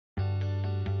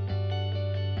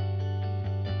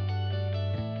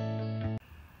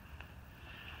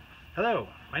Hello,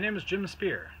 my name is Jim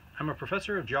Speer. I'm a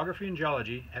professor of geography and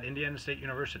geology at Indiana State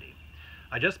University.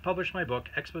 I just published my book,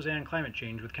 Exposé on Climate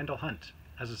Change with Kendall Hunt,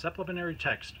 as a supplementary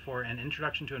text for an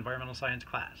Introduction to Environmental Science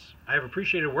class. I have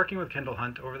appreciated working with Kendall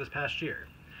Hunt over this past year.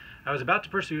 I was about to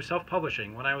pursue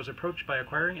self-publishing when I was approached by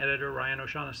acquiring editor Ryan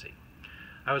O'Shaughnessy.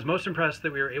 I was most impressed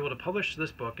that we were able to publish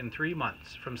this book in 3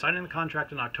 months, from signing the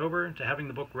contract in October to having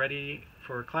the book ready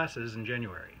for classes in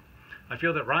January. I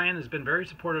feel that Ryan has been very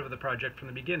supportive of the project from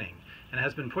the beginning and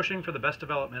has been pushing for the best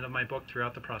development of my book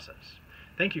throughout the process.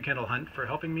 Thank you, Kendall Hunt, for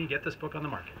helping me get this book on the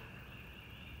market.